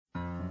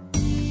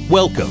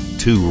Welcome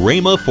to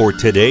Rhema for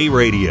Today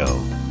Radio.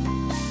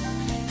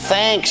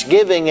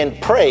 Thanksgiving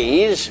and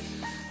praise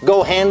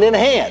go hand in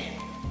hand.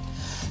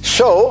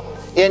 So,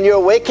 in your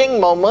waking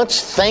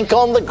moments, think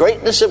on the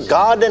greatness of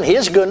God and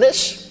His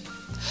goodness.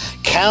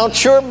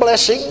 Count your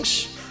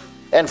blessings,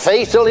 and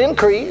faith will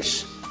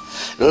increase.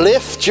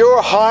 Lift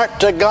your heart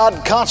to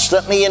God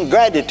constantly in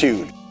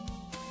gratitude.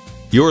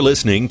 You're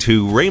listening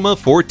to Rhema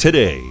for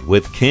Today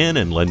with Ken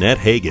and Lynette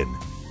Hagin.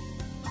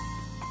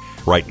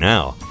 Right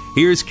now,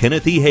 here's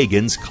Kenneth E.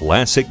 Hagin's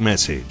classic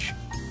message.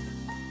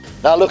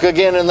 Now look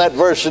again in that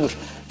verse in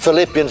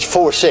Philippians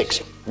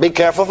 4:6. Be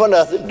careful for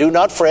nothing. Do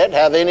not fret.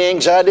 Have any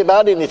anxiety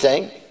about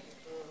anything.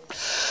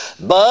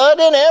 But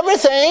in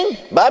everything,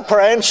 by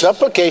prayer and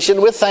supplication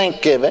with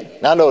thanksgiving.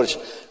 Now notice,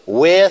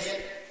 with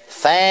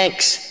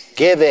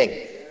thanksgiving.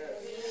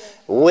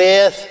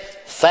 With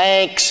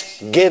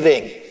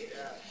thanksgiving.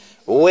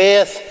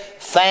 With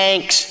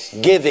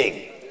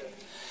thanksgiving.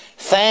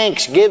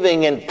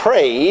 Thanksgiving and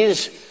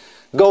praise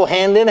go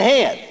hand in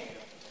hand.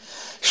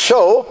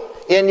 So,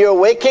 in your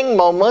waking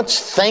moments,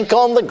 think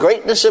on the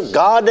greatness of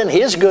God and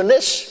His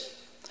goodness.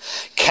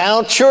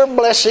 Count your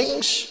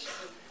blessings,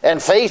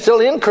 and faith will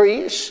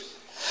increase.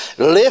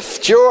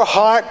 Lift your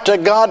heart to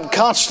God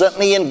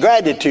constantly in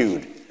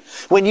gratitude.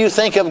 When you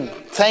think of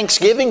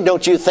thanksgiving,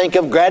 don't you think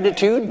of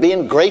gratitude,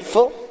 being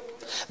grateful?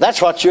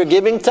 That's what you're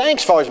giving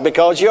thanks for, is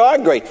because you are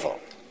grateful.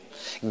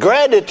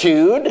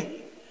 Gratitude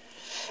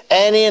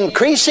and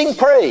increasing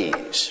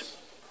praise.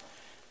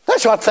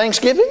 That's what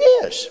thanksgiving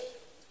is.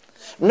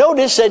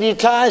 Notice that He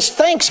ties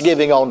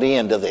thanksgiving on the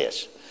end of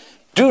this.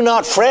 Do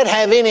not fret,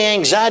 have any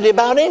anxiety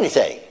about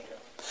anything,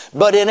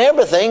 but in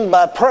everything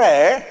by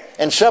prayer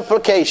and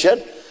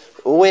supplication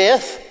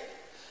with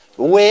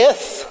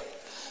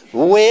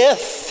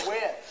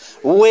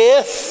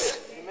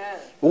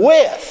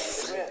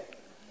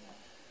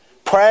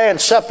prayer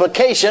and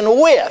supplication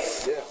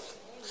with.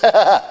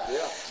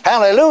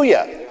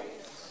 Hallelujah.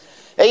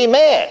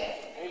 Amen.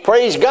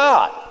 Praise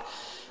God.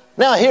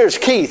 Now here's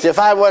Keith. If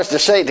I was to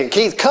say to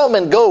Keith, come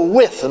and go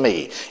with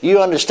me,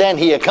 you understand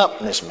he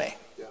accompanies me.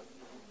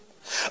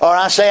 Or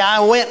I say, I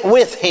went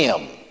with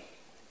him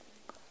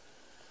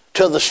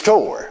to the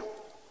store.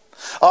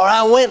 Or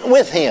I went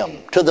with him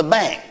to the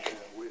bank.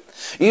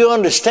 You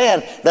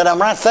understand that I'm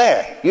right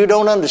there. You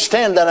don't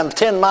understand that I'm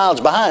 10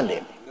 miles behind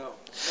him.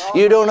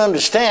 You don't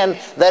understand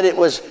that it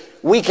was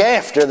week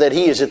after that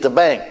he is at the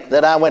bank,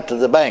 that I went to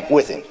the bank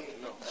with him.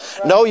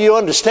 No, you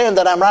understand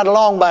that I'm right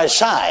along by his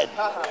side.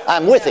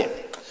 I'm with him.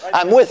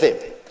 I'm with him.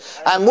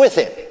 I'm with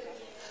him.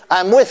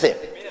 I'm with him.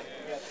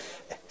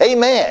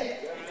 Amen.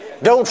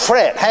 Don't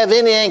fret. Have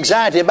any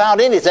anxiety about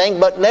anything,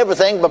 but in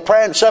everything by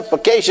prayer and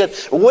supplication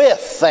with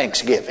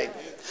thanksgiving.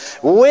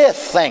 With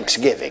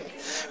thanksgiving.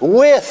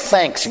 With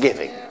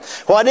thanksgiving.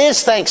 What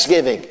is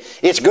thanksgiving?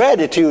 It's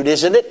gratitude,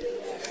 isn't it?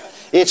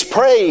 It's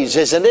praise,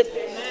 isn't it?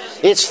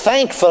 It's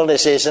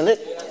thankfulness, isn't it?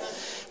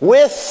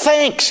 With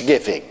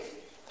thanksgiving.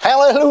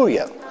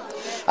 Hallelujah.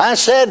 I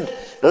said,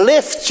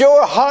 lift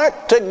your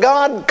heart to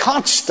God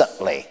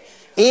constantly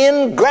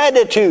in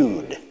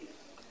gratitude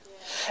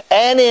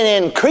and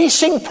in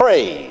increasing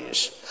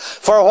praise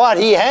for what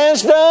He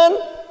has done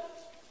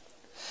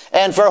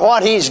and for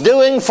what He's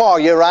doing for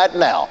you right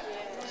now.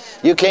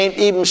 You can't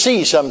even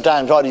see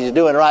sometimes what He's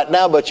doing right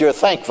now, but you're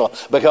thankful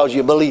because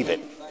you believe it.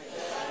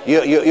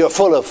 You're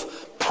full of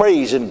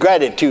praise and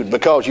gratitude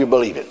because you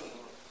believe it.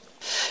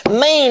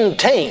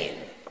 Maintain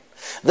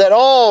that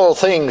all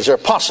things are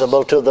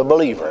possible to the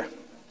believer.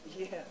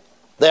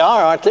 They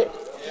are, aren't they?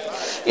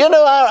 You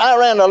know, I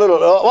ran a little,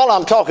 while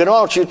I'm talking, why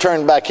don't you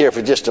turn back here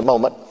for just a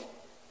moment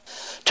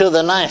to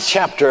the 9th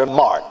chapter of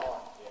Mark.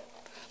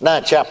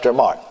 9th chapter of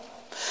Mark.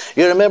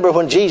 You remember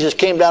when Jesus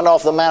came down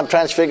off the Mount of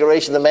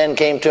Transfiguration, the man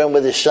came to him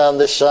with his son.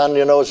 This son,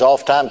 you know, is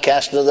oft time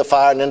cast into the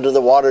fire and into the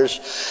waters,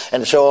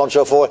 and so on and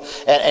so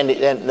forth. And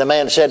the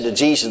man said to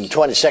Jesus in the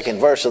 22nd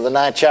verse of the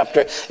 9th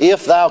chapter,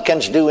 if thou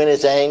canst do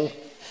anything,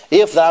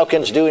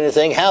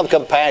 have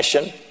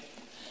compassion.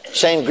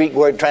 Same Greek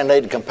word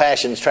translated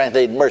compassion is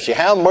translated mercy.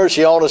 Have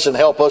mercy on us and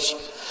help us.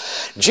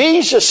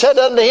 Jesus said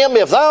unto him,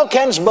 if thou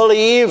canst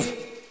believe,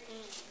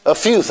 a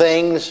few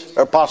things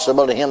are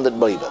possible to him that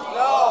believeth.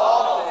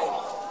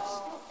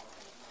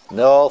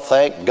 No,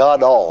 thank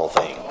God, all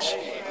things.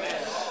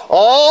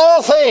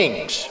 All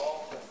things.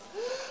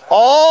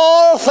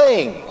 All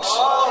things.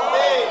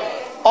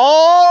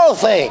 All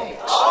things.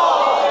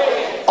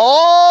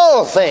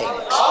 All things.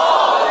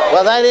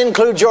 Well, that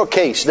includes your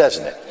case,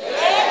 doesn't it?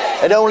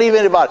 It don't leave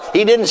anybody.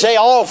 He didn't say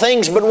all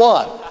things but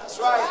one.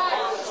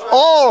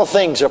 All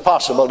things are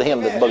possible to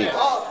him that believeth.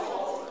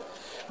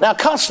 Now,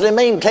 constantly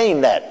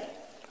maintain that.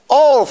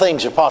 All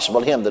things are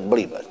possible to him that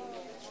believeth.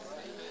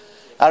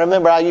 I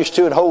remember I used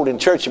to hold in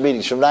church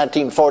meetings from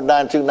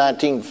 1949 to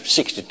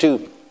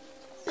 1962.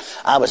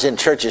 I was in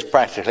churches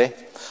practically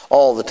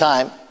all the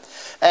time.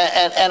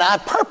 And I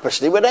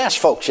purposely would ask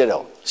folks, you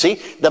know. See,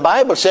 the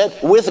Bible said,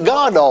 with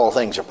God all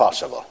things are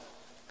possible.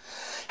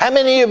 How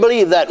many of you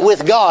believe that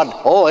with God?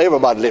 Oh,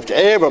 everybody lifted.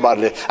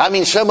 I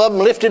mean, some of them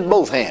lifted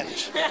both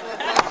hands.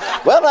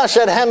 Well, I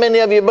said, how many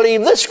of you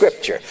believe this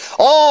scripture?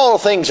 All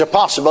things are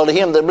possible to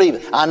him that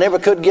believeth. I never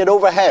could get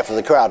over half of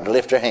the crowd to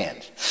lift their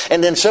hands.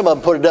 And then some of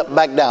them put it up and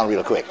back down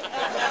real quick.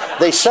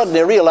 They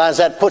suddenly realize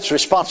that puts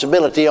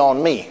responsibility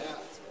on me.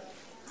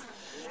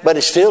 But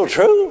it's still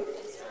true.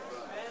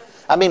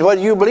 I mean,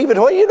 whether you believe it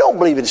or you don't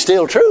believe it, it's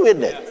still true,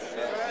 isn't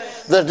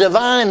it? The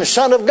divine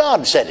Son of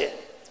God said it.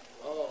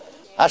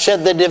 I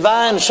said the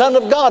divine Son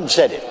of God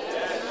said it.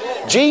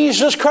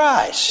 Jesus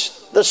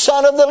Christ, the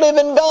Son of the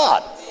living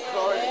God.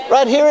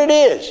 Right here it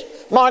is.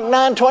 Mark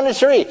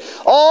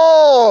 9:23.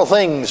 All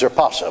things are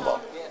possible.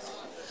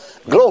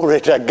 Glory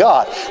to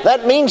God.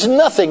 That means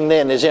nothing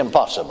then is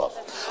impossible.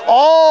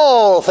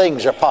 All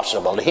things are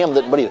possible to him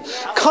that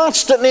believeth.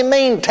 Constantly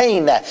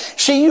maintain that.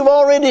 See, you've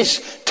already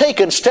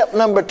taken step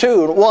number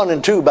 1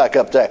 and 2 back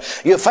up there.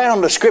 You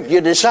found the scripture.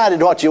 You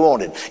decided what you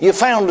wanted. You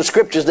found the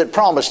scriptures that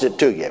promised it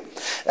to you.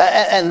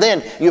 And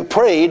then you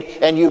prayed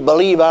and you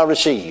believe I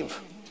receive.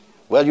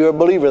 Well, you're a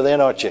believer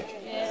then, aren't you?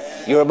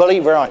 Yes. You're a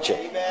believer, aren't you?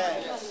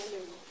 Amen.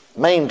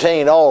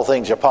 Maintain all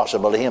things are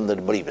possible to him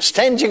that believeth.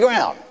 Stand your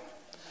ground.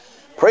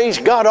 Praise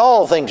God,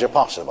 all things are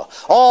possible.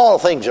 All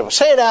things are.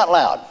 Say it out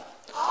loud.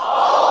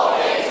 All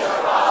things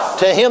are possible.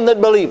 To him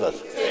that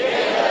believeth. To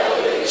him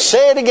that believeth.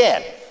 Say it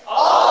again.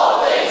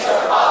 All things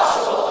are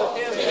possible. To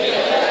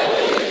him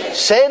that believeth.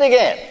 Say it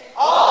again.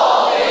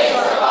 All things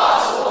are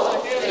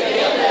possible. To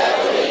him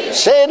that believeth.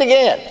 Say it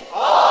again.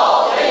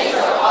 All things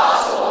are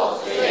possible.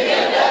 To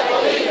him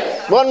that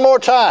believeth. One more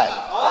time.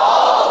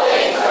 All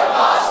things are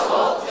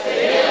possible. To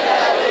him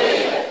that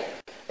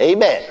believeth.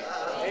 Amen.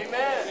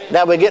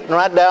 Now we're getting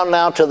right down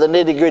now to the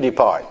nitty-gritty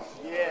part.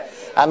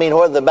 I mean,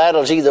 where the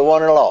battle's either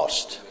won or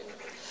lost.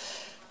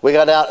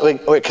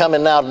 We're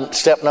coming now to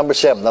step number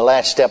 7, the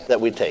last step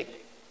that we take.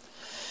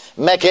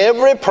 Make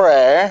every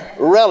prayer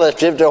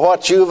relative to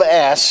what you've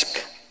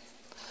asked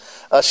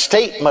a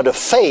statement of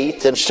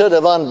faith instead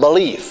of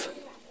unbelief.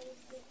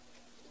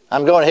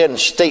 I'm going ahead and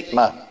state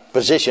my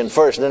position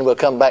first, and then we'll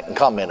come back and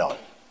comment on it.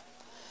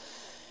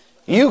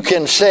 You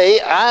can say,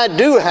 I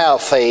do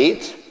have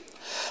faith,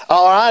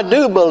 or I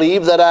do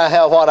believe that I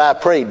have what I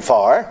prayed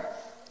for,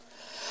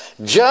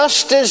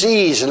 just as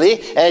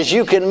easily as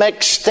you can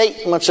make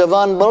statements of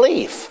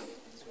unbelief.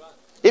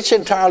 It's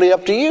entirely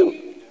up to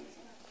you.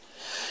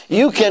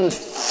 You can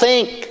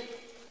think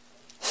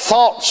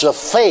thoughts of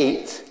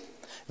faith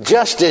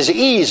just as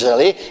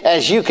easily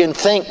as you can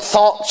think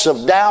thoughts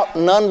of doubt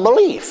and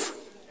unbelief.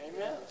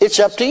 It's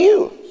up to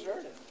you.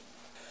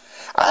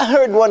 I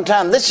heard one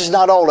time, this is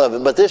not all of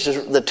it, but this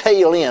is the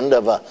tail end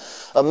of a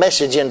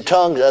message in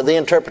tongues, the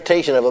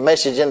interpretation of a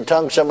message in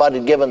tongues. Somebody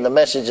had given the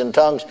message in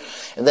tongues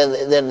and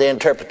then the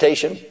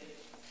interpretation.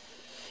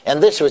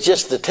 And this was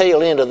just the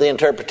tail end of the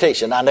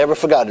interpretation. I never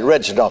forgot it.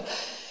 Read it on.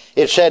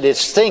 It said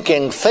it's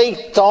thinking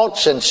faith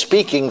thoughts and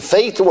speaking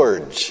faith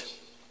words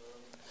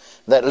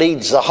that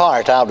leads the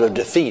heart out of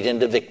defeat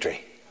into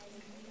victory.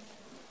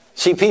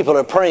 See, people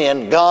are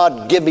praying,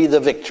 God, give me the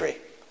victory.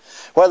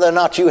 Whether or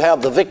not you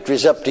have the victory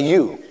is up to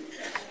you.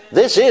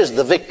 This is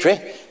the victory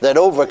that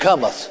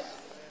overcometh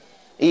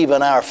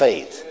even our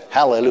faith.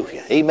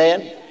 Hallelujah.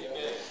 Amen? Amen.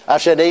 I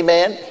said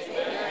amen.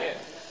 Amen.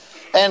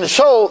 And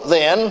so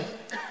then,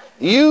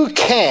 you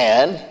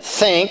can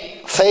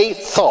think faith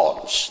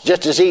thoughts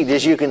just as easy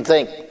as you can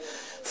think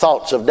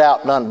thoughts of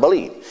doubt and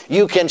unbelief.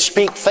 You can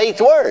speak faith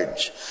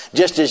words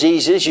just as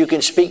easy as you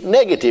can speak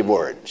negative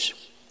words.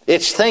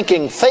 It's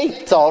thinking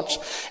faith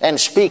thoughts and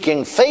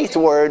speaking faith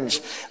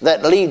words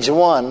that leads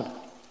one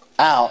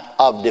out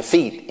of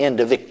defeat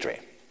into victory.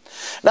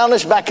 Now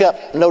let's back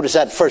up. Notice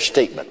that first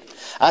statement.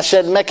 I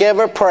said, make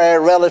every prayer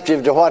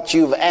relative to what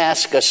you've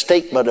asked a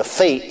statement of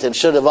faith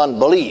instead of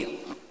unbelief.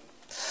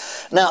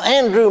 Now,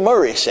 Andrew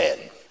Murray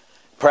said,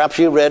 perhaps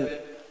you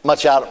read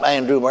much out of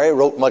Andrew Murray,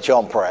 wrote much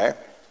on prayer.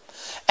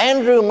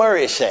 Andrew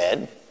Murray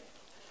said,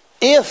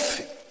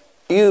 if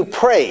you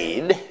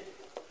prayed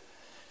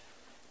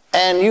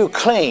and you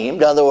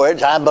claimed, in other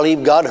words, I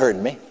believe God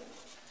heard me,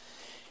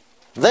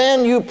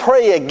 then you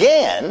pray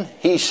again,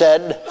 he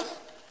said,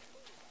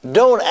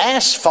 don't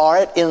ask for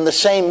it in the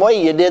same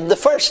way you did the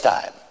first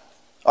time.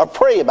 Or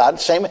pray about it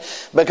the same way.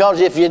 Because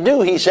if you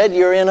do, he said,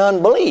 you're in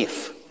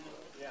unbelief.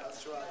 Yeah,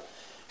 that's right.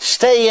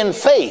 Stay in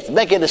faith.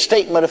 Make it a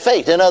statement of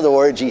faith. In other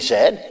words, he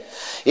said,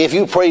 if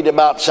you prayed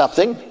about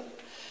something,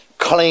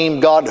 claim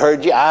God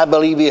heard you, I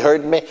believe he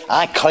heard me,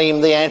 I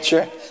claim the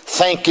answer,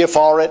 thank you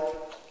for it.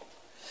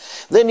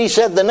 Then he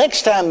said, the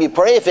next time you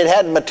pray, if it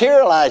hadn't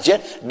materialized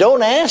yet,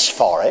 don't ask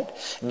for it.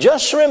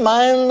 Just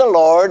remind the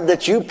Lord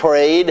that you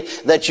prayed,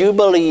 that you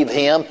believe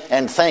him,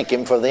 and thank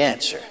him for the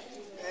answer.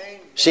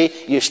 See,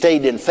 you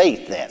stayed in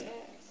faith then.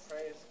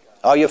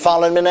 Are you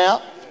following me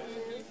now?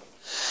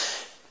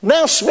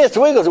 Now, Smith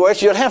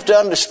Wigglesworth, you'll have to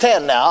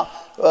understand now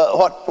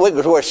what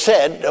Wigglesworth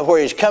said,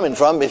 where he's coming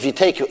from, if you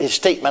take his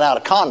statement out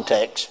of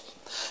context,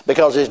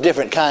 because there's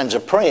different kinds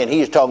of praying.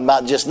 He's talking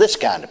about just this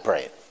kind of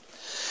praying.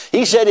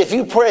 He said if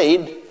you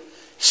prayed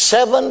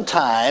 7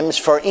 times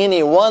for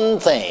any one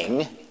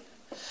thing,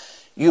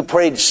 you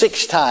prayed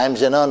 6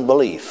 times in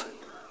unbelief.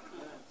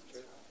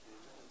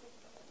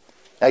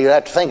 Now, you'll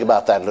have to think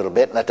about that a little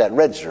bit and let that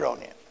register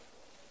on you.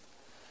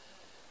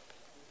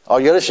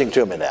 Are you listening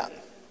to me now?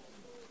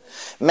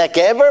 Make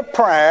every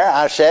prayer,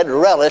 I said,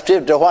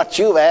 relative to what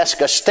you've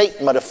asked, a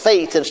statement of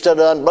faith instead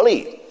of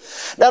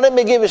unbelief. Now, let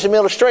me give you some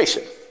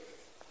illustration.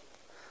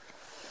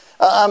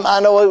 I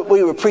know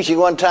we were preaching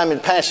one time in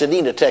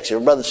Pasadena, Texas,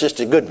 with Brother and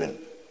Sister Goodman.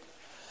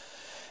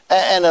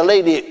 And a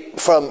lady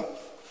from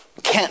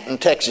Canton,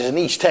 Texas, and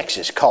East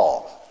Texas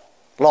called,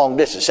 long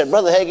distance, said,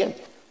 Brother Hagin,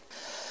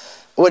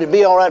 would it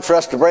be all right for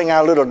us to bring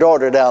our little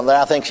daughter down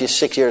there? I think she's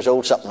 6 years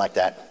old, something like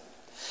that.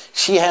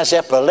 She has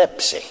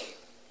epilepsy.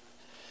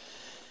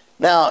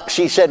 Now,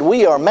 she said,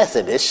 we are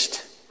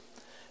Methodist,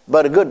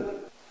 but a good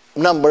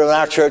number of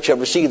our church have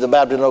received the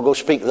baptism or go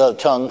speak with other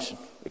tongues,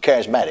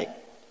 charismatic.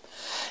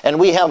 And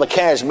we have a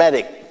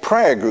charismatic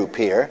prayer group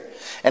here,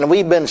 and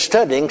we've been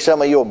studying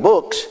some of your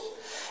books,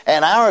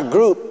 and our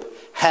group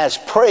has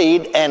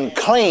prayed and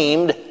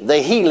claimed the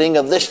healing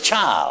of this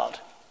child.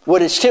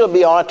 Would it still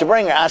be all right to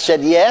bring her? I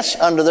said, yes,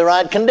 under the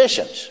right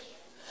conditions.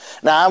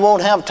 Now, I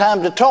won't have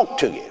time to talk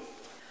to you.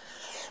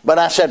 But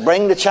I said,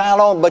 bring the child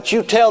on, but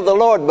you tell the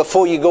Lord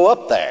before you go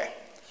up there.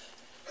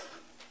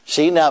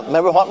 See, now,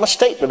 remember what my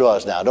statement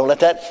was now. Don't let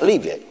that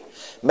leave you.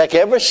 Make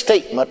every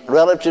statement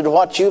relative to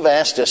what you've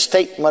asked a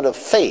statement of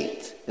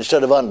faith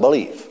instead of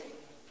unbelief.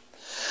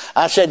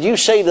 I said, you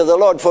say to the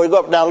Lord before you go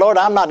up, now, Lord,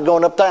 I'm not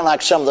going up there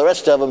like some of the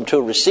rest of them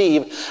to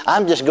receive.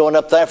 I'm just going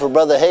up there for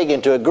Brother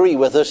Hagin to agree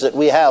with us that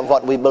we have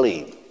what we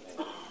believe.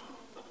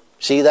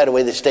 See, that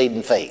way they stayed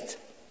in faith.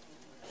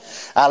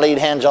 I laid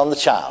hands on the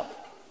child.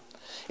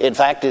 In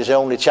fact, it's the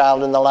only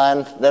child in the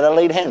line that I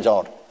laid hands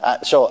on.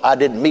 So I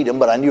didn't meet them,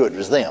 but I knew it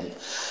was them.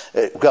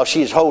 Because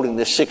she's holding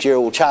this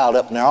 6-year-old child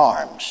up in her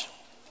arms.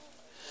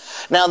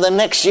 Now, the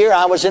next year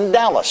I was in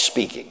Dallas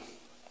speaking.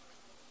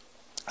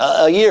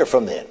 A year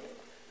from then.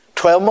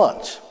 12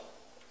 months.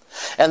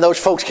 And those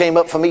folks came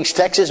up from East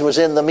Texas, was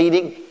in the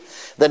meeting.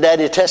 The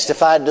daddy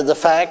testified to the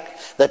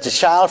fact that the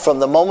child, from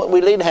the moment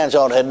we laid hands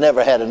on, had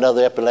never had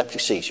another epileptic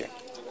seizure.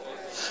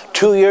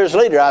 2 years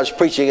later, I was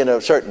preaching in a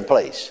certain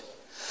place.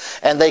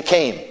 And they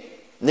came,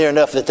 near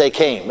enough that they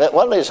came.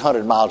 Well, it was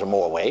 100 miles or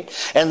more away.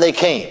 And they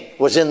came,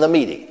 was in the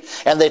meeting.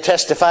 And they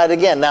testified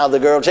again. Now the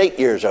girl's 8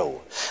 years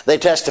old. They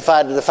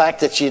testified to the fact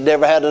that she'd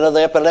never had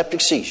another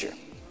epileptic seizure.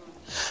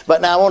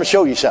 But now I want to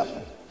show you something.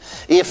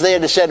 If they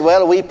had said,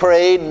 well, we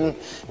prayed and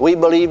we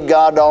believed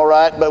God all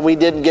right, but we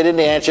didn't get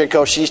any answer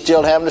because she's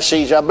still having a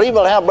seizure. I believe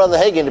we'll have Brother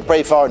Hagin to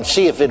pray for her and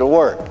see if it'll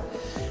work.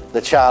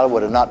 The child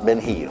would have not been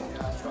healed.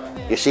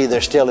 You see,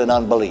 they're still in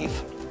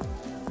unbelief.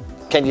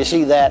 Can you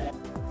see that?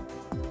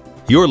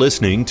 You're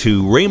listening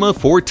to Rhema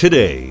for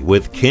Today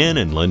with Ken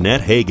and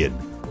Lynette Hagin.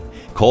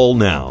 Call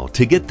now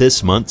to get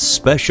this month's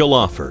special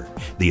offer,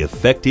 the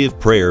Effective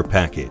Prayer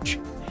Package.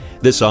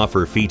 This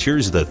offer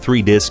features the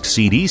 3-disc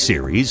CD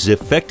series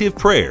Effective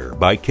Prayer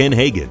by Ken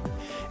Hagin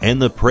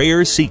and the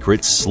Prayer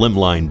Secrets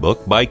Slimline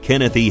book by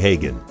Kenneth E.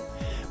 Hagin.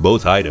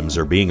 Both items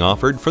are being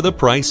offered for the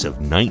price of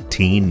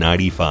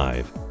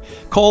 $19.95.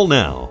 Call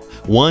now,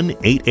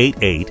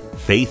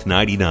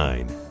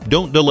 1-888-FAITH-99.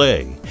 Don't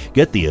delay.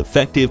 Get the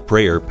Effective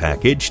Prayer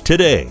Package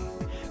today.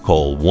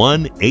 Call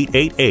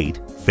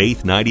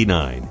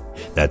 1-888-FAITH-99.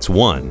 That's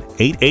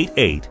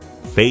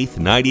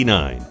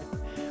 1-888-FAITH-99.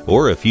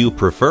 Or if you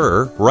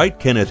prefer, write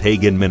Kenneth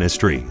Hagin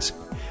Ministries.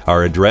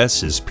 Our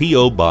address is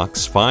P.O.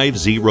 Box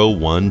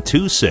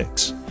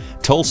 50126,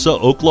 Tulsa,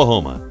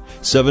 Oklahoma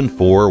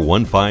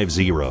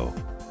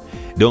 74150.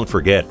 Don't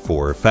forget,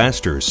 for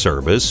faster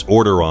service,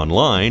 order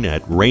online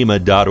at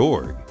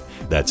rhema.org.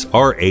 That's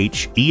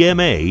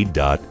RHEMA.org.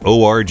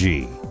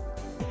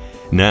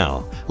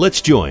 Now, let's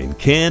join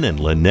Ken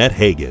and Lynette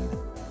Hagin.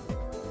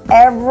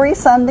 Every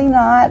Sunday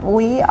night,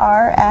 we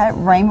are at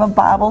Rhema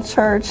Bible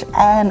Church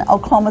in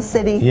Oklahoma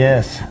City.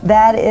 Yes.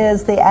 That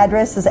is, the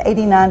address is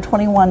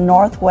 8921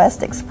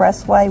 Northwest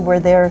Expressway. We're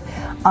there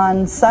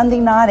on Sunday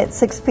night at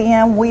 6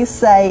 p.m. We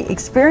say,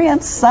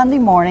 experience Sunday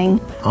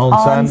morning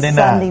on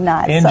Sunday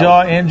night.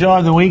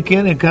 Enjoy the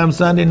weekend and come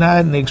Sunday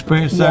night and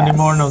experience Sunday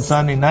morning on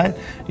Sunday night.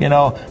 You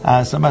know,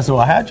 somebody said,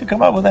 well, how'd you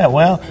come up with that?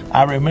 Well,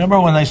 I remember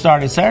when they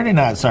started Saturday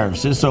night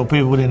services so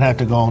people didn't have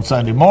to go on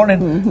Sunday morning.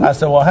 Mm-hmm. I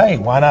said, well, hey,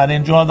 why not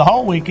enjoy the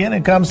whole weekend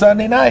and come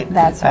Sunday night?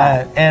 That's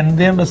right. And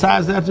then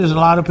besides that, there's a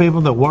lot of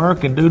people that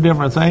work and do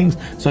different things.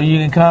 So you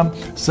can come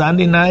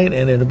Sunday night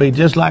and it'll be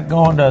just like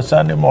going to a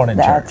Sunday morning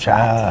church.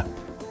 Right.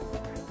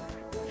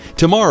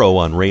 Tomorrow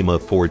on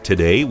Rhema for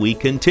Today, we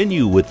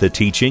continue with the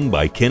teaching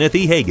by Kenneth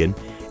E. Hagin,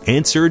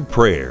 Answered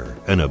Prayer,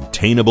 an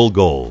Obtainable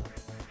Goal.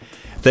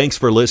 Thanks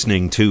for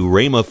listening to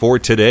Rhema for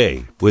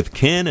Today with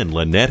Ken and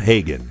Lynette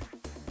Hagin.